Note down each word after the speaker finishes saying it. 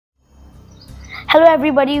Hello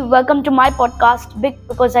everybody, welcome to my podcast Big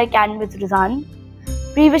Because I Can with Ridhhaan.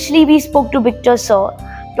 Previously we spoke to Victor sir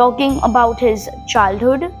talking about his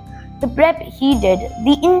childhood, the prep he did,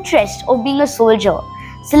 the interest of being a soldier,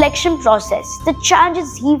 selection process, the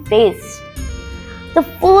challenges he faced, the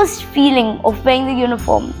first feeling of wearing the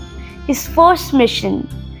uniform, his first mission,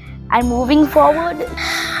 and moving forward.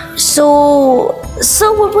 So,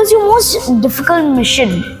 what was your most difficult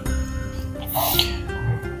mission?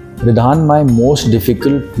 Ridhaan, my most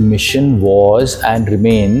difficult mission was and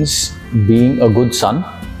remains being a good son,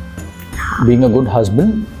 being a good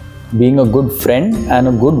husband, being a good friend, and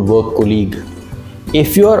a good work colleague.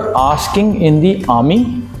 If you are asking in the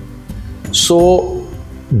army, so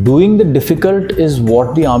doing the difficult is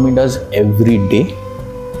what the army does every day.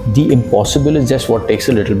 The impossible is just what takes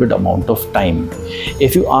a little bit amount of time.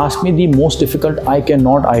 If you ask me the most difficult, I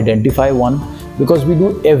cannot identify one. Because we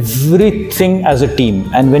do everything as a team,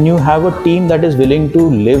 and when you have a team that is willing to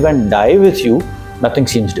live and die with you, nothing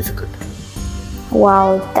seems difficult.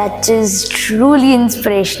 Wow, that is truly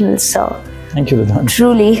inspirational, sir. Thank you, Ridhhaan.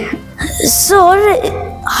 Truly.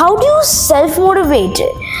 Sir, how do you self-motivate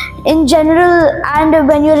in general and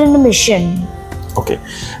when you're in a mission? Okay,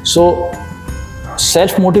 so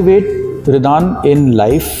self-motivate, Ridhaan, in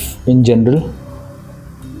life in general.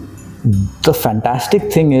 The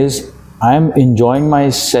fantastic thing is I am enjoying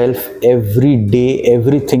myself every day,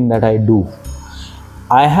 everything that I do.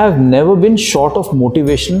 I have never been short of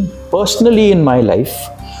motivation personally in my life.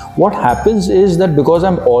 What happens is that because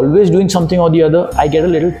I'm always doing something or the other, I get a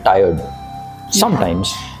little tired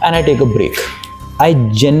sometimes and I take a break. I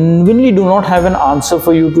genuinely do not have an answer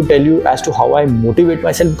for you to tell you as to how I motivate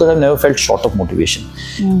myself because I've never felt short of motivation.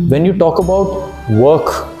 When you talk about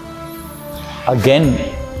work, again,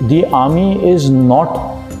 the army is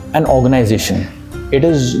not an organization. It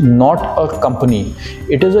is not a company.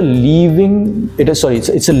 It is a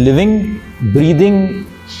it's a living, breathing,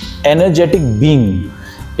 energetic being.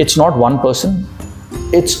 It's not one person.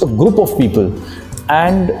 It's a group of people.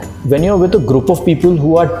 And when you're with a group of people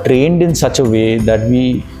who are trained in such a way that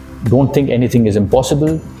we don't think anything is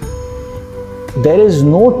impossible, there's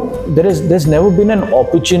never been an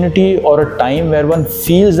opportunity or a time where one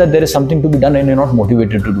feels that there is something to be done and you're not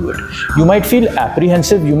motivated to do it. You might feel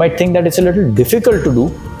apprehensive, you might think that it's a little difficult to do,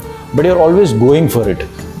 but you're always going for it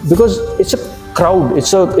because it's a crowd,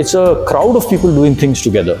 it's a crowd of people doing things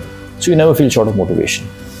together. So you never feel short of motivation.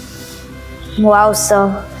 Wow,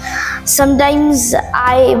 sir. Sometimes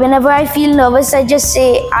whenever I feel nervous, I just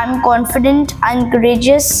say, I'm confident, I'm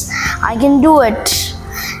courageous, I can do it.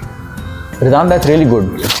 Ridhaan, that's really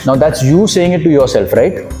good. Now that's you saying it to yourself,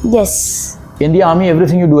 right? Yes. In the army,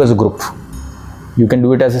 everything you do as a group. You can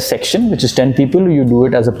do it as a section, which is 10 people. You do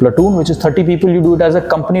it as a platoon, which is 30 people. You do it as a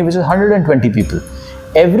company, which is 120 people.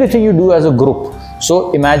 Everything you do as a group.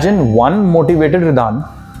 So imagine one motivated Ridhaan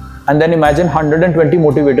and then imagine 120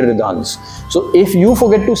 motivated Ridhans. So if you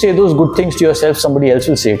forget to say those good things to yourself, somebody else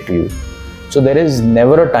will say it to you. So there is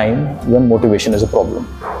never a time when motivation is a problem.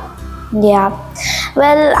 Yeah.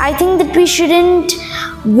 Well, I think that we shouldn't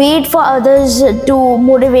wait for others to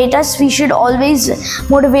motivate us. We should always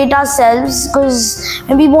motivate ourselves because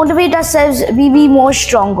when we motivate ourselves, we be more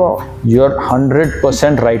stronger. You're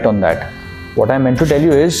 100% right on that. What I meant to tell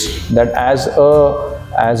you is that as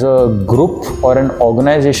a group or an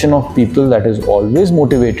organization of people that is always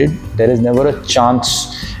motivated, there is never a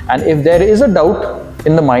chance. And if there is a doubt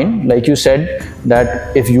in the mind, like you said,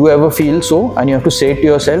 that if you ever feel so and you have to say it to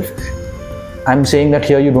yourself, I'm saying that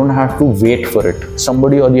here you don't have to wait for it.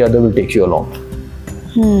 Somebody or the other will take you along.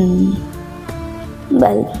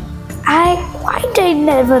 Well, I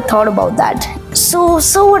never thought about that. So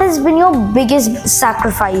what has been your biggest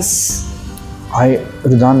sacrifice?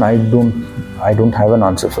 Ridhaan, I don't have an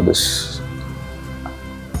answer for this.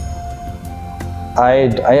 I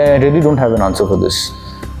really don't have an answer for this.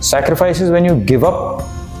 Sacrifice is when you give up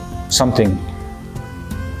something.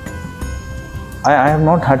 I have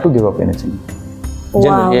not had to give up anything.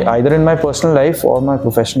 Wow. Either in my personal life or my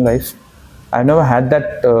professional life, I've never had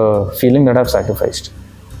that feeling that I've sacrificed.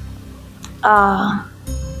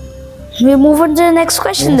 We move on to the next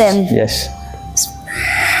question then. Yes.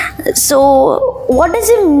 So, what does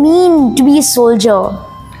it mean to be a soldier?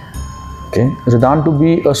 Okay. Ridhaan, to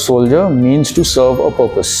be a soldier means to serve a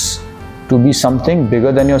purpose, to be something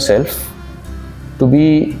bigger than yourself, to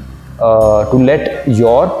let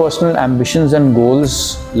your personal ambitions and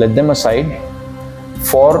goals, let them aside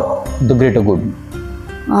for the greater good.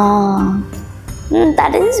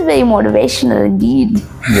 That is very motivational indeed.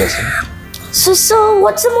 Yes. So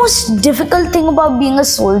what's the most difficult thing about being a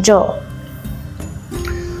soldier?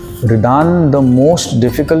 Ridhaan, the most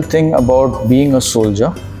difficult thing about being a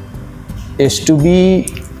soldier is to be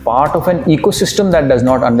part of an ecosystem that does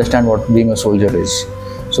not understand what being a soldier is.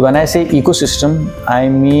 So when I say ecosystem, I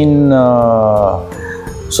mean,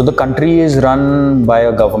 so the country is run by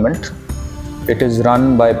a government, it is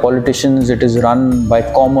run by politicians, it is run by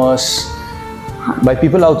commerce, by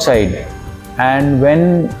people outside. And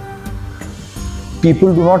when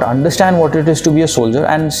people do not understand what it is to be a soldier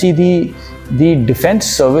and see the defense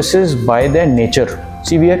services by their nature.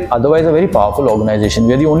 See, we are otherwise a very powerful organization.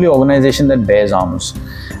 We are the only organization that bears arms.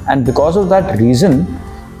 And because of that reason,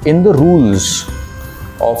 in the rules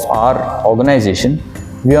of our organization,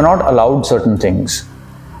 we are not allowed certain things.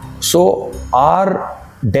 So our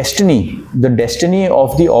destiny, the destiny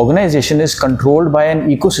of the organization is controlled by an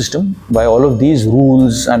ecosystem, by all of these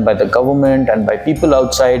rules and by the government and by people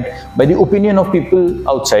outside, by the opinion of people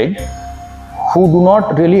outside who do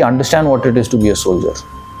not really understand what it is to be a soldier.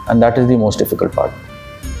 And that is the most difficult part.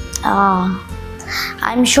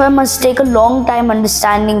 I'm sure it must take a long time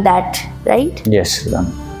understanding that, right? Yes,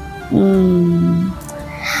 Ridhaan.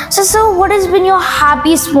 So what has been your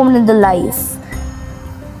happiest moment in the life?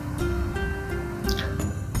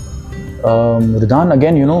 Ridhaan,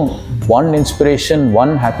 again, one inspiration,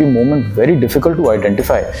 one happy moment, very difficult to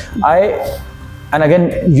identify. And again,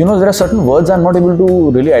 there are certain words I'm not able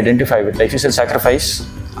to really identify with. Like you said, sacrifice.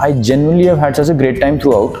 I genuinely have had such a great time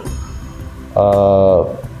throughout.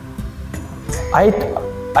 I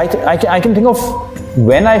can think of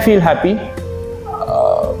when I feel happy,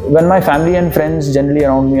 when my family and friends generally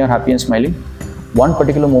around me are happy and smiling. One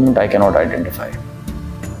particular moment I cannot identify.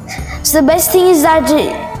 So the best thing is that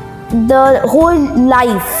the whole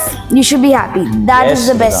life you should be happy. That is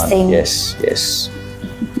the best Ridhaan. thing. Yes.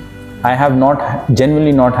 I have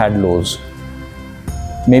genuinely not had lows.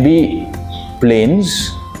 Maybe plains,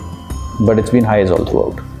 but it's been highs all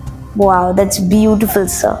throughout. Wow, that's beautiful,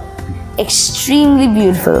 sir. Extremely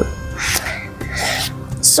beautiful.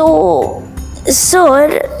 So,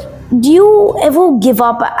 sir, do you ever give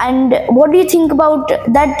up, and what do you think about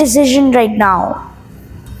that decision right now?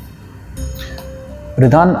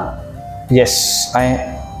 Ridhaan, yes,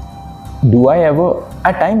 do I ever?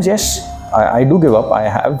 At times, yes, I do give up. I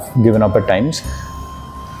have given up at times.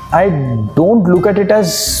 I don't look at it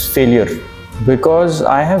as failure because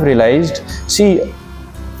I have realized, see,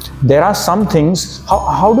 there are some things,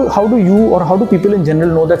 how do you or how do people in general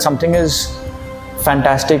know that something is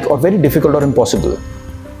fantastic or very difficult or impossible?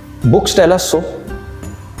 Books tell us so.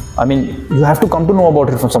 I mean, you have to come to know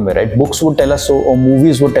about it from somewhere, right? Books would tell us so, or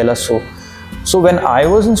movies would tell us so. So when I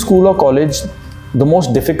was in school or college, the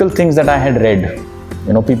most difficult things that I had read,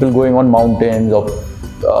 people going on mountains or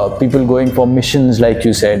people going for missions like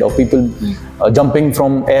you said, or people jumping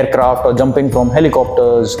from aircraft or jumping from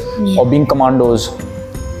helicopters or being commandos.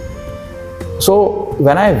 So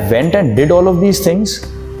when I went and did all of these things,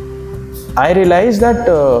 I realized that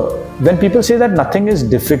when people say that nothing is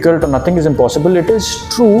difficult or nothing is impossible, it is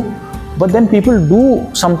true, but then people do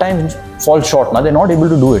sometimes fall short. Now they're not able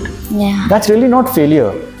to do it. Yeah. That's really not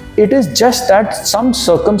failure. It is just that some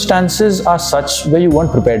circumstances are such where you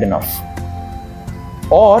weren't prepared enough,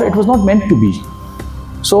 or it was not meant to be.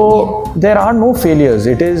 So there are no failures.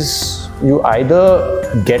 It is you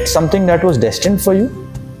either get something that was destined for you,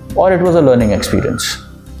 or it was a learning experience.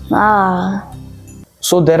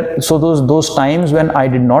 So those times when I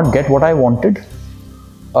did not get what I wanted,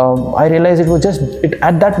 I realized it was just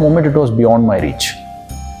at that moment it was beyond my reach.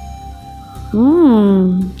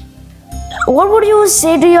 What would you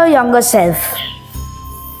say to your younger self?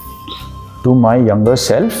 To my younger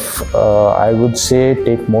self, I would say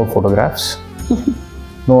take more photographs.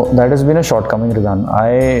 No, that has been a shortcoming, Ridhaan.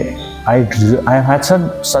 I have had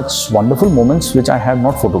such wonderful moments which I have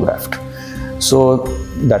not photographed. So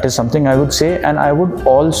that is something I would say, and I would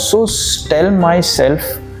also tell myself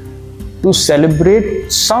to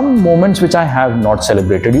celebrate some moments which I have not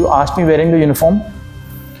celebrated. You asked me wearing the uniform.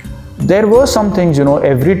 There were some things,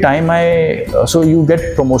 every time so you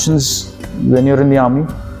get promotions when you're in the army.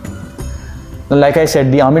 Like I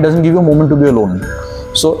said, the army doesn't give you a moment to be alone.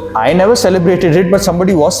 So I never celebrated it, but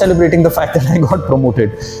somebody was celebrating the fact that I got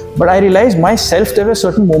promoted. But I realized myself, there were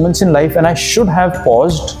certain moments in life and I should have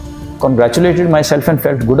paused, congratulated myself and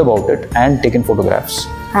felt good about it and taken photographs.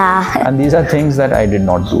 And these are things that I did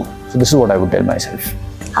not do. So this is what I would tell myself.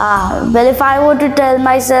 Well, if I were to tell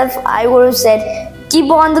myself, I would have said, keep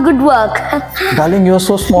on the good work. Darling, you're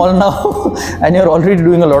so small now and you're already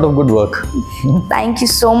doing a lot of good work. Thank you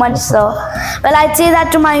so much, sir. Well, I'd say that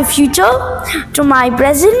to my future, to my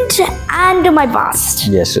present, and to my past.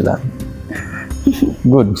 Yes, Ridhaan.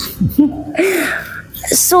 Good.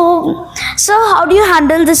 So how do you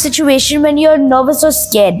handle the situation when you're nervous or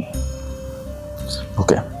scared?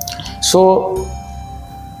 Okay. So,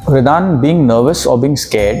 Ridhaan, being nervous or being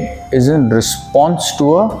scared is in response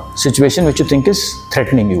to a situation which you think is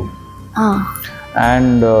threatening you.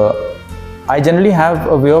 And I generally have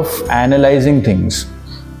a way of analyzing things.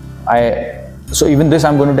 So even this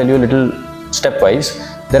I'm going to tell you a little stepwise.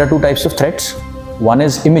 There are two types of threats. One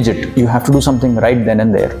is immediate, you have to do something right then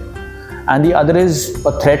and there. And the other is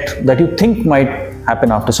a threat that you think might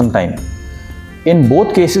happen after some time. In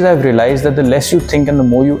both cases, I've realized that the less you think and the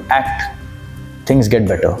more you act, things get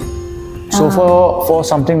better. So for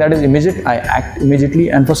something that is immediate, I act immediately,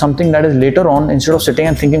 and for something that is later on, instead of sitting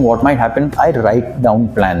and thinking what might happen, I write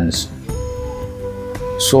down plans.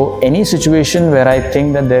 So any situation where I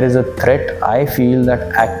think that there is a threat, I feel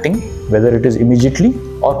that acting, whether it is immediately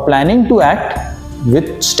or planning to act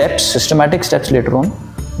with steps, systematic steps later on,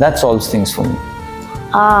 that solves things for me.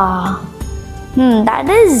 That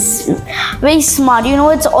is very smart. You know,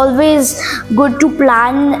 it's always good to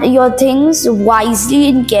plan your things wisely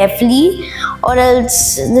and carefully, or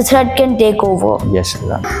else the threat can take over. Yes,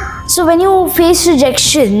 Ridhaan. So when you face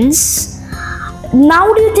rejections,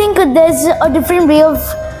 now do you think there's a different way of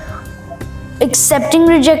accepting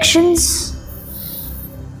rejections?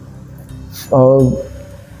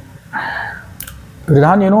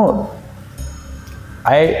 Ridhaan, you know,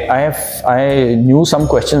 I knew some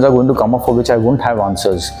questions are going to come up for which I won't have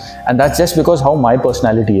answers, and that's just because how my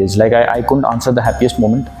personality is. Like I couldn't answer the happiest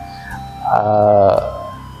moment.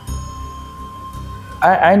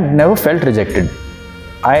 I never felt rejected.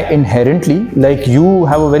 I inherently, like you,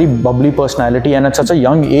 have a very bubbly personality, and at such a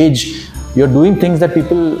young age, you're doing things that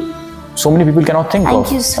so many people cannot think of.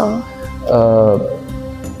 Thank you, sir.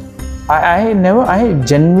 I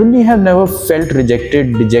genuinely have never felt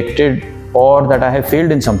rejected, dejected, or that I have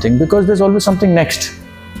failed in something, because there's always something next.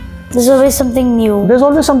 There's always something new. There's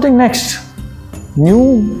always something next.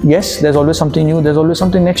 New, yes, there's always something new, there's always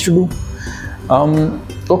something next to do.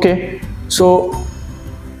 Okay, so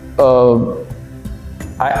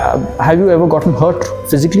have you ever gotten hurt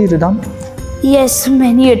physically, Ridhhaan? Yes,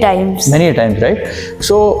 many a times. Many a times, right?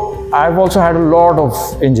 So I've also had a lot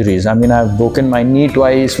of injuries. I mean, I've broken my knee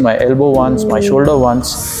twice, my elbow once, my shoulder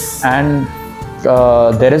once, and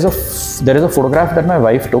there is a photograph that my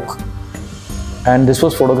wife took, and this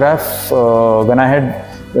was photograph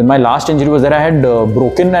when my last injury was there. I had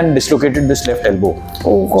broken and dislocated this left elbow.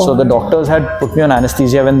 Oh God. So the doctors had put me on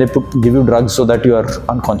anesthesia when they give you drugs so that you are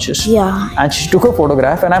unconscious. Yeah. And she took a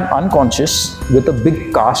photograph, and I'm unconscious with a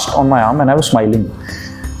big cast on my arm, and I was smiling.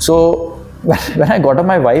 So when I got up,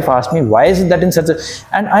 my wife asked me, why is it that in such a...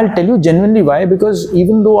 And I'll tell you genuinely why, because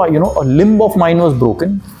even though, you know, a limb of mine was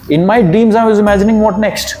broken, in my dreams I was imagining what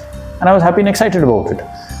next, and I was happy and excited about it.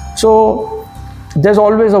 So there's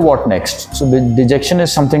always a what next. So the dejection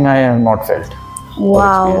is something I have not felt.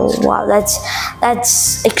 Wow,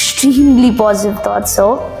 that's extremely positive thought.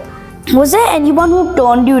 So, was there anyone who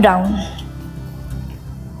turned you down?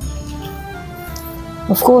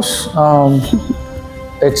 Of course,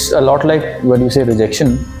 it's a lot like when you say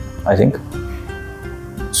rejection, I think.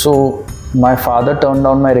 So my father turned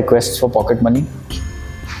down my requests for pocket money.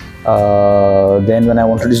 Then when I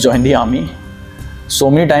wanted to join the army,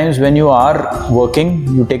 so many times when you are working,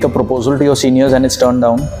 you take a proposal to your seniors and it's turned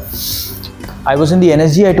down. I was in the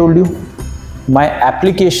NSG, I told you. My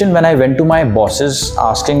application, when I went to my bosses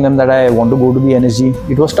asking them that I want to go to the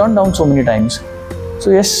NSG, it was turned down so many times.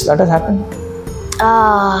 So yes, that has happened.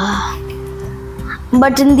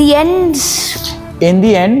 But in the end... In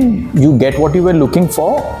the end, you get what you were looking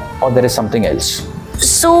for, or there is something else.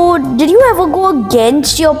 So, did you ever go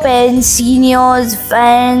against your parents, seniors,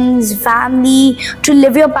 friends, family to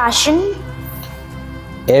live your passion?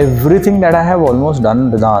 Everything that I have almost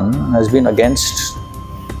done, Ridhaan, has been against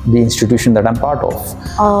the institution that I'm part of.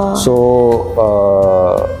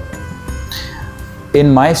 So,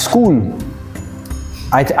 in my school,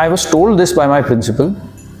 I was told this by my principal.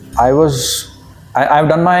 I've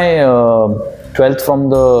done my 12th from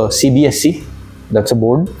the CBSE, that's a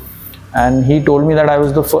board, and he told me that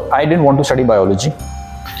I didn't want to study biology.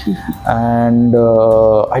 And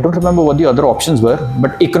I don't remember what the other options were,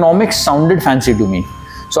 but economics sounded fancy to me.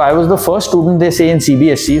 So I was the first student, they say, in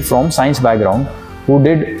CBSE from science background who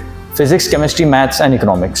did physics, chemistry, maths and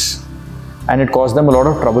economics. And it caused them a lot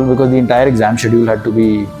of trouble because the entire exam schedule had to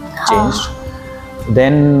be changed.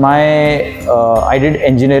 Then I did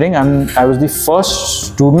engineering, and I was the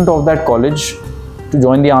first student of that college to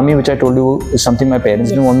join the army, which I told you is something my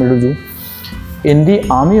parents didn't want me to do. In the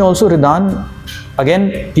army also, Ridhaan,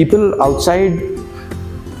 again, people outside,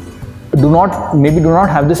 do not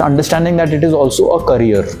have this understanding that it is also a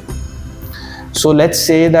career. So let's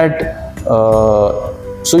say that,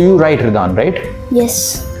 so you write, Ridhaan, right?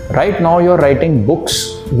 Yes. Right now you're writing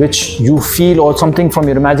books which you feel, or something from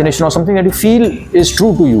your imagination, or something that you feel is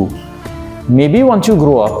true to you. Maybe once you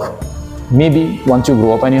grow up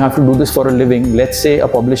and you have to do this for a living, let's say a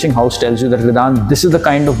publishing house tells you that, Ridhaan, this is the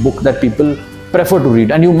kind of book that people prefer to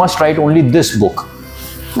read and you must write only this book.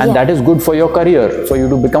 And that is good for your career, for you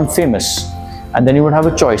to become famous. And then you would have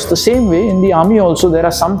a choice. The same way in the army also, there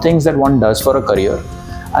are some things that one does for a career,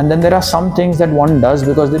 and then there are some things that one does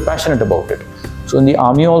because they're passionate about it. So in the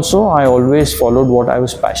army also, I always followed what I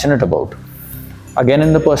was passionate about. Again,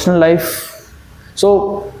 in the personal life,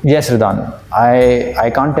 so yes, Ridhaan,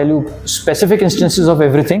 I can't tell you specific instances of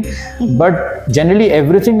everything, but generally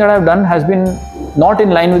everything that I've done has been not in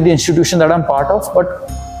line with the institution that I'm part of, but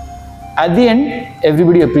at the end,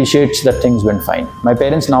 everybody appreciates that things went fine. My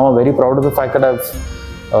parents now are very proud of the fact that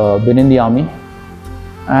I've been in the army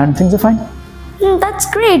and things are fine.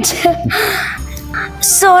 That's great.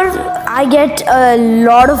 Sir, I get a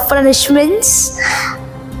lot of punishments.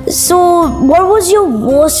 So, what was your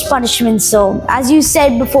worst punishment, sir? As you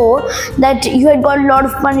said before, that you had got a lot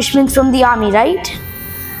of punishments from the army, right?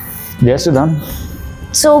 Yes, Ridhaan.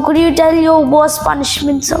 So, could you tell your worst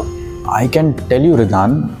punishment, sir? I can tell you,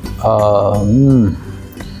 Ridhaan,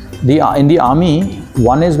 in the army,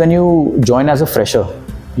 one is when you join as a fresher,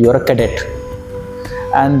 you are a cadet.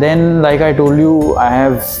 And then, like I told you, I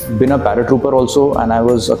have been a paratrooper also, and I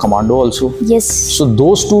was a commando also. Yes. So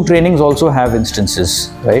those two trainings also have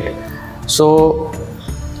instances, right? So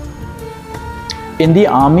in the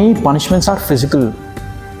army, punishments are physical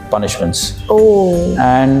punishments. Oh.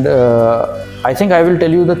 And I think I will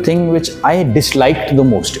tell you the thing which I disliked the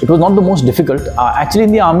most. It was not the most difficult. Actually,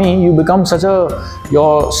 in the army, you become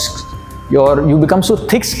you become so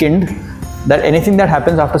thick-skinned that anything that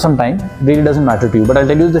happens after some time really doesn't matter to you. But I'll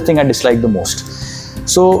tell you the thing I dislike the most.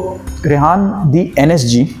 So, Ridhaan, the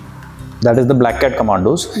NSG, that is the Black Cat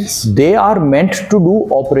Commandos, yes, they are meant to do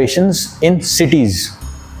operations in cities.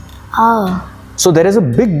 Ah. So there is a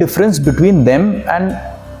big difference between them and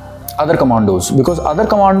other commandos, because other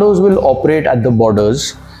commandos will operate at the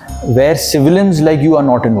borders where civilians like you are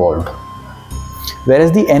not involved.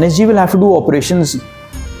 Whereas the NSG will have to do operations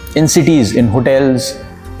in cities, in hotels,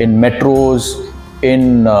 in metros,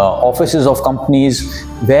 in offices of companies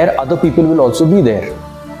where other people will also be there.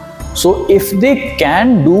 So if they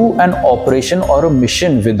can do an operation or a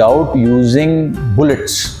mission without using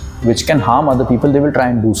bullets which can harm other people, they will try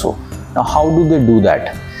and do so. Now, how do they do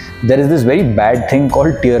that? There is this very bad thing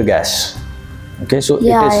called tear gas. Okay, so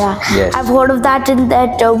Yeah, it is. yeah. Yes. I've heard of that in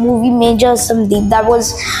that movie Major Sandeep. That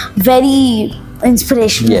was very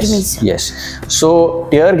inspirational to me. Yes, yes. So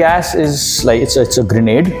tear gas is like it's a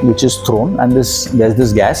grenade which is thrown, and there's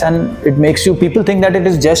this gas, and it makes you. People think that it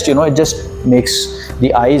is just it just makes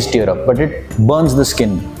the eyes tear up, but it burns the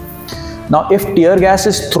skin. Now, if tear gas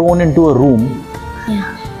is thrown into a room,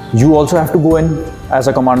 Yeah. you also have to go in as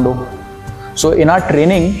a commando. So in our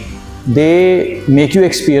training, they make you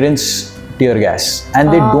experience tear gas,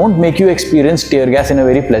 and they don't make you experience tear gas in a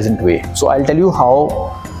very pleasant way. So I'll tell you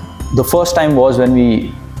how the first time was when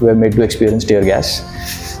we were made to experience tear gas.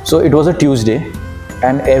 So it was a Tuesday,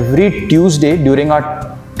 and every Tuesday during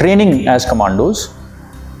our training as commandos,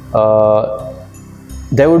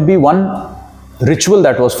 there would be one ritual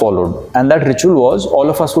that was followed, and that ritual was all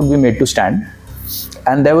of us would be made to stand,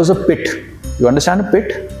 and there was a pit. You understand a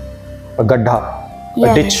pit? A gaddha,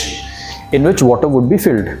 Yeah. a ditch in which water would be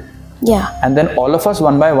filled, Yeah. and then all of us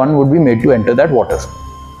one by one would be made to enter that water.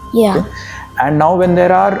 Yeah. And now when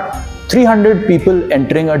there are 300 people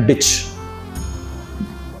entering a ditch,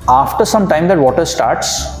 after some time that water starts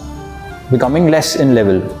becoming less in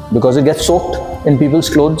level because it gets soaked in people's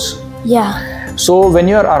clothes. Yeah. So when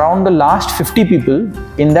you're around the last 50 people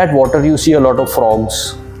in that water, you see a lot of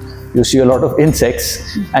frogs, you see a lot of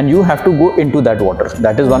insects, and you have to go into that water.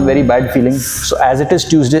 That is one very bad feeling. So as it is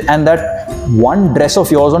Tuesday, and that one dress of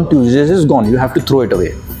yours on Tuesdays is gone, you have to throw it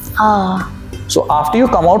away. Ah. So after you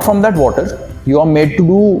come out from that water, you are made to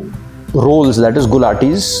do rolls, that is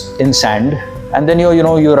gulatis in sand, and then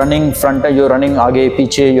you're running front, you're running aage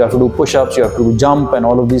piche, you have to do push-ups, you have to do jump and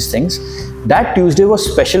all of these things. That Tuesday was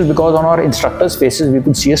special because on our instructors' faces we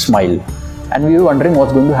could see a smile, and we were wondering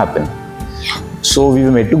what's going to happen. So we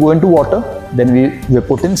were made to go into water, then we were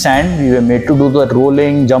put in sand, we were made to do the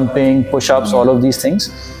rolling, jumping, push-ups, all of these things,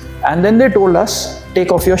 and then they told us,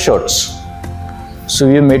 take off your shirts. So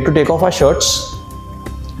we were made to take off our shirts.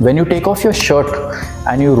 When you take off your shirt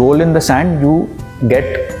and you roll in the sand, you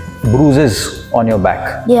get bruises on your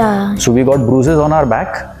back. Yeah. So we got bruises on our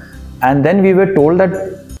back, And then we were told that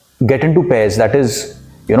get into pairs, that is,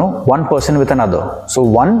 one person with another. So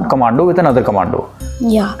one commando with another commando.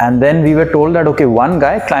 Yeah. And then we were told that, okay, one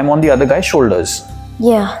guy climb on the other guy's shoulders.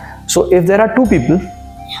 Yeah. So if there are two people,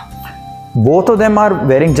 both of them are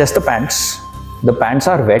wearing just the pants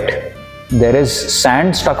are wet, there is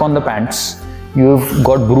sand stuck on the pants, you've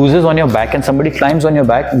got bruises on your back, and somebody climbs on your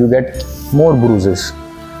back, you get more bruises.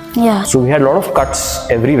 Yeah. So we had a lot of cuts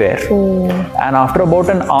everywhere. Oh. And after about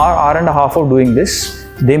an hour and a half of doing this,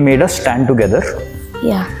 they made us stand together.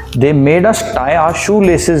 Yeah. They made us tie our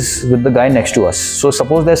shoelaces with the guy next to us. So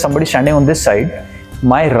suppose there's somebody standing on this side,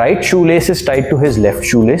 my right shoelace is tied to his left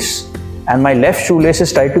shoelace, and my left shoelace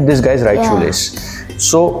is tied to this guy's right shoelace.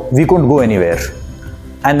 So we couldn't go anywhere.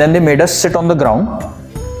 And then they made us sit on the ground,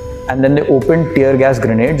 and then they opened tear gas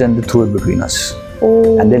grenades and they threw it between us.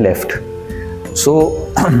 Oh. And they left.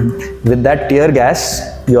 So with that tear gas,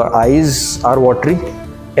 your eyes are watery,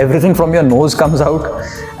 everything from your nose comes out,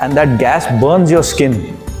 and that gas burns your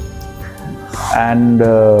skin. And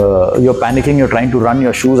you're panicking, you're trying to run,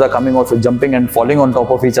 your shoes are coming off, you're jumping and falling on top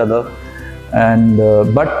of each other. And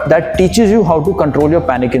but that teaches you how to control your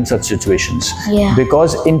panic in such situations. Yeah.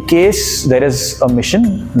 Because in case there is a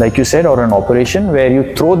mission, like you said, or an operation where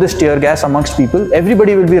you throw this tear gas amongst people,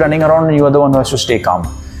 everybody will be running around and you are the one who has to stay calm.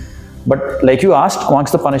 But like you asked,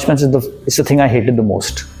 amongst the punishments is the thing I hated the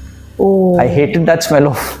most. Oh. I hated that smell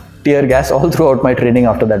of tear gas all throughout my training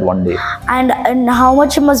after that one day. And how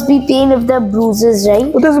much must be pain if there are bruises,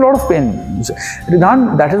 right? But there's a lot of pain.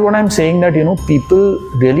 Ridhaan, that is what I'm saying, that people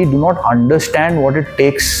really do not understand what it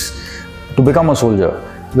takes to become a soldier.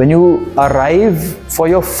 When you arrive for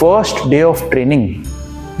your first day of training,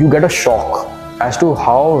 you get a shock as to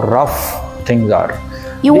how rough things are.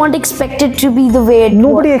 You won't expect it to be the way it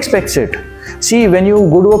Nobody expects it. See, when you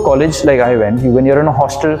go to a college like I went, when you're in a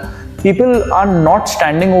hostel, people are not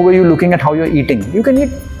standing over you looking at how you're eating. You can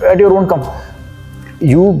eat at your own comfort.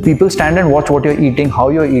 People stand and watch what you're eating, how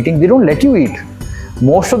you're eating. They don't let you eat.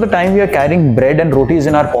 Most of the time we are carrying bread and rotis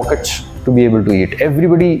in our pockets to be able to eat.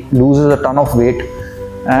 Everybody loses a ton of weight,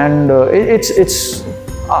 and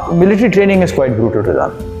military training is quite brutal to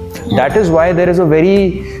them. That is why there is a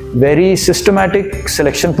very, very systematic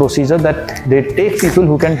selection procedure that they take people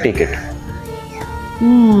who can take it.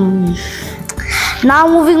 Now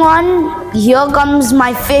moving on, here comes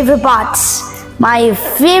my favorite parts. My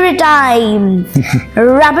favorite time,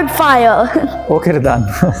 rapid fire. Okay, Ridhaan.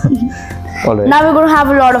 All right. Now we're going to have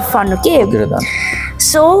a lot of fun, okay? Okay, Ridhaan.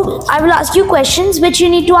 So I will ask you questions which you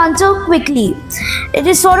need to answer quickly. It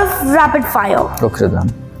is sort of rapid fire. Okay,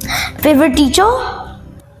 Ridhaan. Favorite teacher?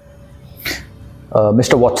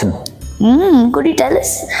 Mr. Watson. Could you tell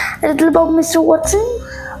us a little about Mr. Watson?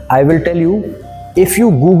 I will tell you, if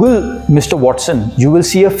you Google Mr. Watson, you will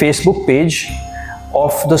see a Facebook page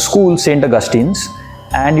of the school St. Augustine's,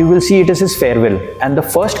 and you will see it is his farewell. And the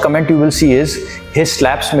first comment you will see is, his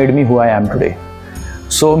slaps made me who I am today.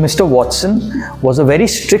 So Mr. Watson was a very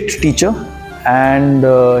strict teacher, and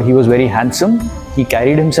he was very handsome. He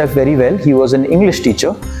carried himself very well. He was an English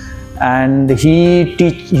teacher, and he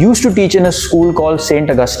used to teach in a school called St.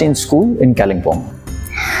 Augustine's School in Kalimpong.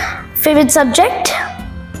 Favorite subject?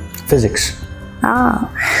 Physics.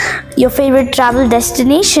 Your favorite travel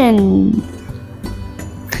destination?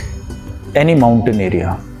 Any mountain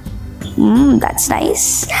area. That's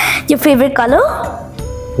nice. Your favorite color?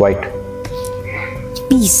 White.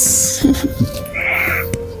 Peace.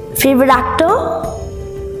 Favorite actor?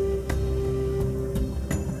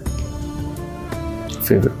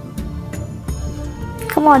 Favorite.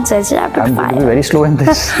 Come on, sir, it's rapid I'm going to be fire. very slow in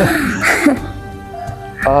this.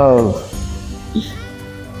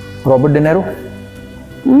 Robert De Niro.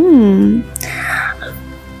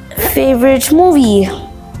 Favorite movie?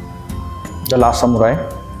 The Last Samurai.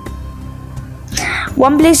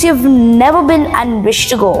 One place you've never been and wish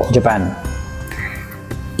to go? Japan.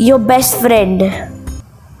 Your best friend?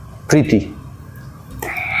 Preeti.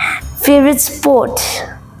 Favorite sport?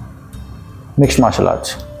 Mixed martial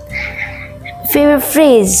arts. Favorite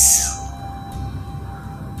phrase?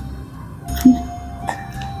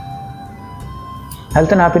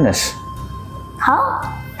 Health and happiness. Huh?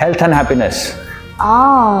 Health and happiness.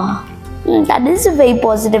 That is a very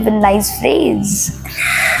positive and nice phrase.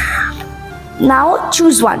 Now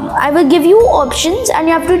choose one. I will give you options and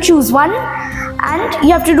you have to choose one, and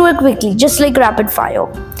you have to do it quickly, just like rapid fire.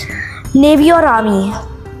 Navy or army?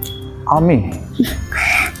 Army.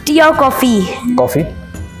 Tea or coffee? Coffee.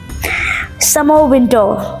 Summer or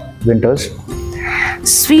winter? Winters.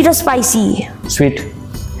 Sweet or spicy? Sweet.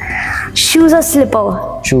 Shoes or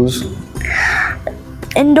slipper? Shoes.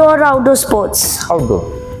 Indoor or outdoor sports?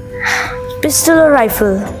 Outdoor. Pistol or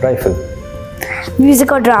rifle? Rifle.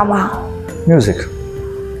 Music or drama? Music.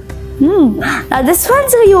 Now this one,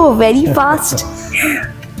 sir, you were very fast.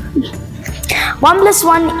 1 +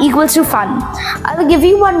 1 equals to fun. I will give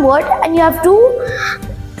you one word and you have to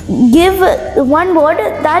give one word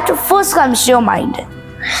that first comes to your mind.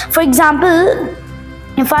 For example,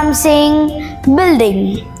 if I'm saying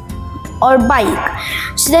building or bike,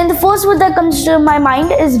 so then the first word that comes to my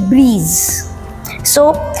mind is breeze.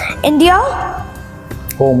 So, India,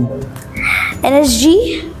 Home.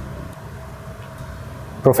 NSG,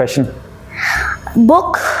 Profession.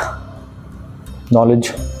 book,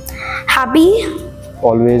 Knowledge. happy,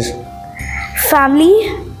 Always. family.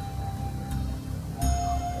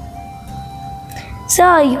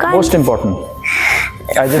 Sir, you can't. Most important.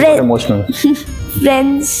 I just got Friend. emotional.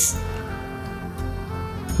 Friends,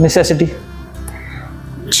 Necessity.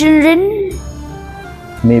 children,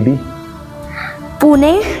 Maybe.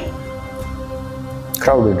 Pune,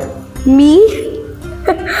 Crowded. me.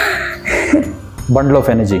 Bundle of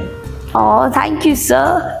energy. Oh, thank you,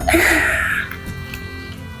 sir.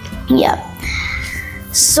 Yeah.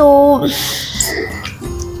 So,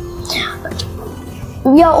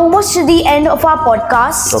 we are almost to the end of our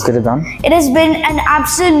podcast. Okay, Ridhaan. It has been an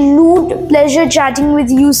absolute pleasure chatting with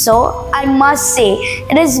you, sir. I must say,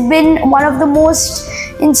 it has been one of the most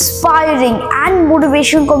inspiring and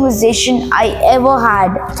motivational conversation I ever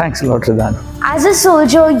had. Thanks a lot, Ridhaan. As a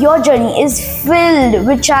soldier, your journey is filled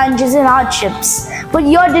with challenges and hardships, but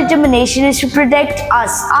your determination is to protect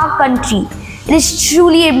us, our country. It is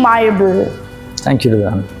truly admirable. Thank you,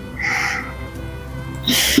 Ridhaan.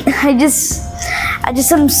 I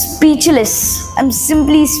just am speechless. I'm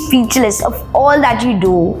simply speechless of all that you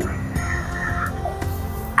do.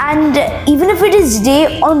 And even if it is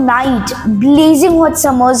day or night, blazing hot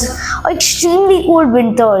summers or extremely cold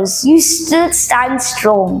winters, you still stand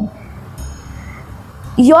strong.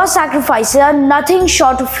 Your sacrifices are nothing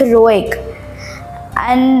short of heroic.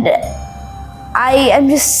 And I am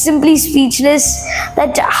just simply speechless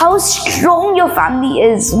that how strong your family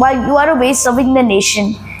is while you are away serving the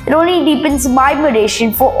nation. It only deepens my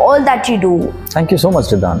admiration for all that you do. Thank you so much,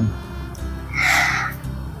 Ridhaan.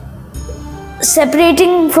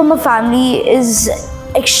 Separating from a family is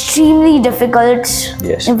extremely difficult.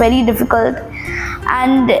 Yes. Very difficult.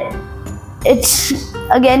 And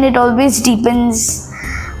it always deepens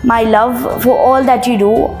my love for all that you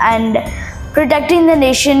do. And protecting the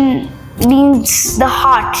nation means the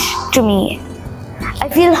heart to me. I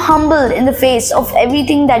feel humbled in the face of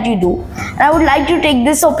everything that you do. And I would like to take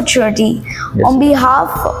this opportunity on behalf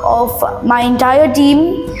of my entire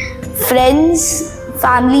team, friends,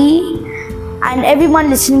 family, and everyone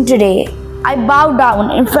listening today. I bow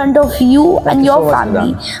down in front of you and your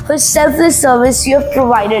family for selfless service you have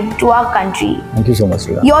provided to our country. Thank you so much,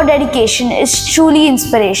 Ridhaan. Your dedication is truly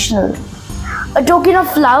inspirational. A token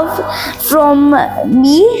of love from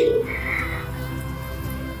me,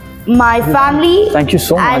 my family, Thank you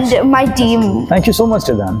so much. and my team. Thank you so much,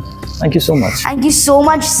 Ridhaan. Thank you so much. Thank you so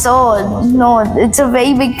much, sir. No, it's a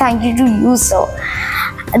very big thank you to you, sir.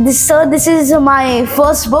 This is my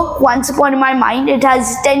first book, Once Upon in My Mind. It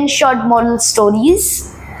has 10 short moral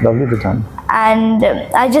stories. Lovely, Ridhaan. And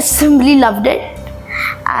I just simply loved it.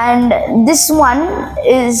 And this one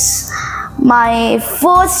is my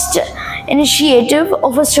first initiative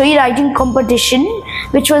of a story writing competition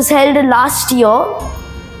which was held last year.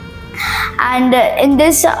 And in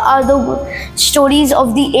this are the stories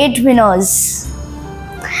of the 8 winners.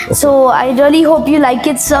 So I really hope you like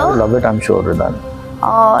it, I sir. love it, I'm sure, Ridhaan.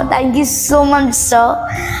 Oh, thank you so much, sir.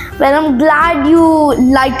 Well, I'm glad you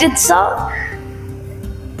liked it, sir.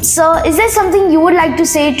 Sir, is there something you would like to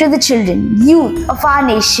say to the children, youth of our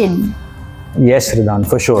nation? Yes, Ridhaan,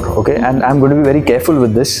 for sure. Okay, and I'm going to be very careful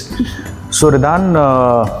with this. So, Ridhaan,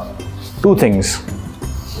 2 things.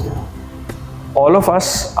 All of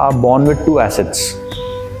us are born with 2 assets,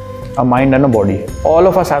 a mind and a body. All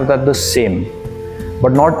of us have that the same,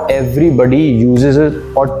 but not everybody uses it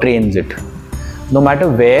or trains it. No matter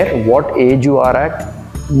where, what age you are at,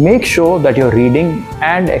 make sure that you're reading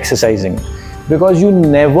and exercising, because you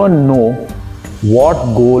never know what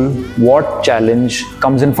goal, what challenge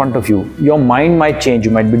comes in front of you. Your mind might change,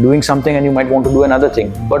 you might be doing something and you might want to do another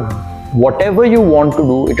thing, but whatever you want to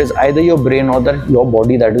do, it is either your brain or your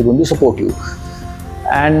body that is going to support you.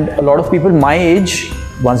 And a lot of people my age,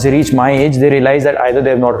 once they reach my age, they realize that either they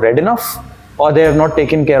have not read enough or they have not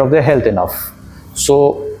taken care of their health enough.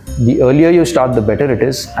 So the earlier you start, the better it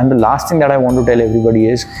is. And the last thing that I want to tell everybody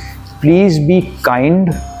is, please be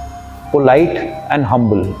kind, polite and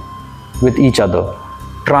humble with each other.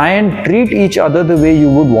 Try and treat each other the way you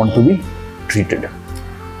would want to be treated.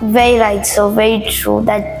 Very right, sir. Very true.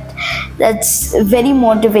 That's very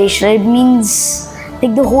motivational. It means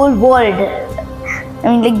like the whole world. I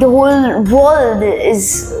mean, like the whole world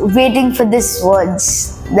is waiting for these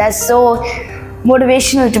words. That's so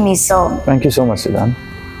motivational to me, sir. Thank you so much, Ridhaan.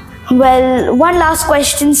 Well, one last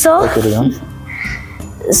question, sir. Okay,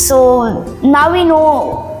 Ridhaan. So now we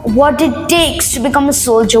know what it takes to become a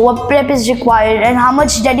soldier, what prep is required, and how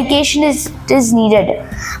much dedication is needed.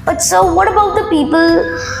 But sir, what about the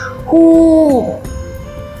people who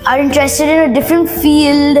are interested in a different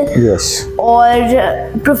field Yes. or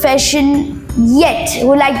profession yet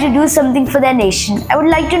would like to do something for their nation? I would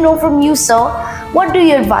like to know from you, sir, what do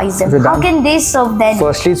you advise them? Ridhaan, How can they serve their nation?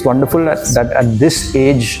 Firstly, it's wonderful that at this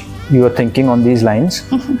age you are thinking on these lines.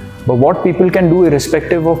 But what people can do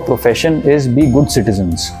irrespective of profession is be good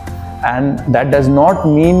citizens. And that does not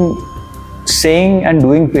mean saying and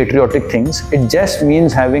doing patriotic things. It just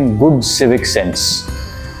means having good civic sense.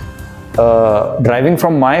 Driving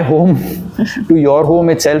from my home to your home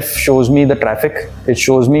itself shows me the traffic. It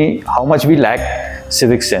shows me how much we lack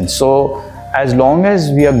civic sense. So as long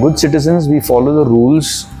as we are good citizens, we follow the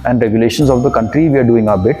rules and regulations of the country, we are doing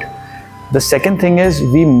our bit. The second thing is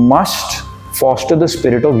we must foster the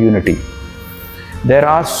spirit of unity. There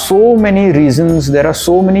are so many reasons, there are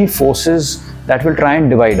so many forces that will try and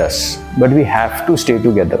divide us, but we have to stay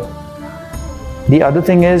together. The other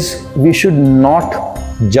thing is we should not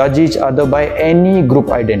judge each other by any group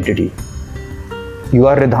identity. You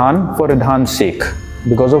are Ridhaan for Ridhaan's sake,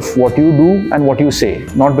 because of what you do and what you say,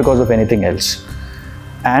 not because of anything else.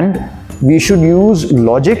 And we should use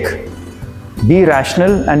logic, be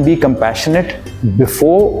rational and be compassionate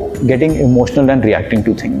before getting emotional and reacting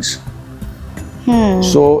to things.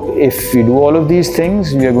 So if we do all of these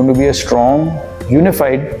things, we are going to be a strong,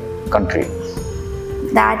 unified country.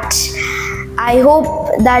 That I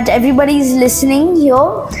hope that everybody is listening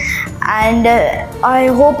here, and I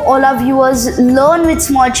hope all our viewers learn with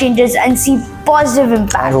small changes and see positive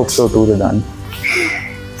impact. I hope so too, Ridhaan.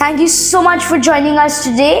 Thank you so much for joining us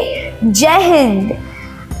today. Jai Hind.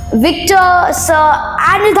 Victor, sir,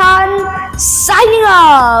 and Ridhaan signing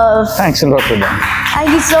off. Thanks a lot, Ridhaan. Thank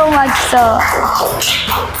you so much, sir.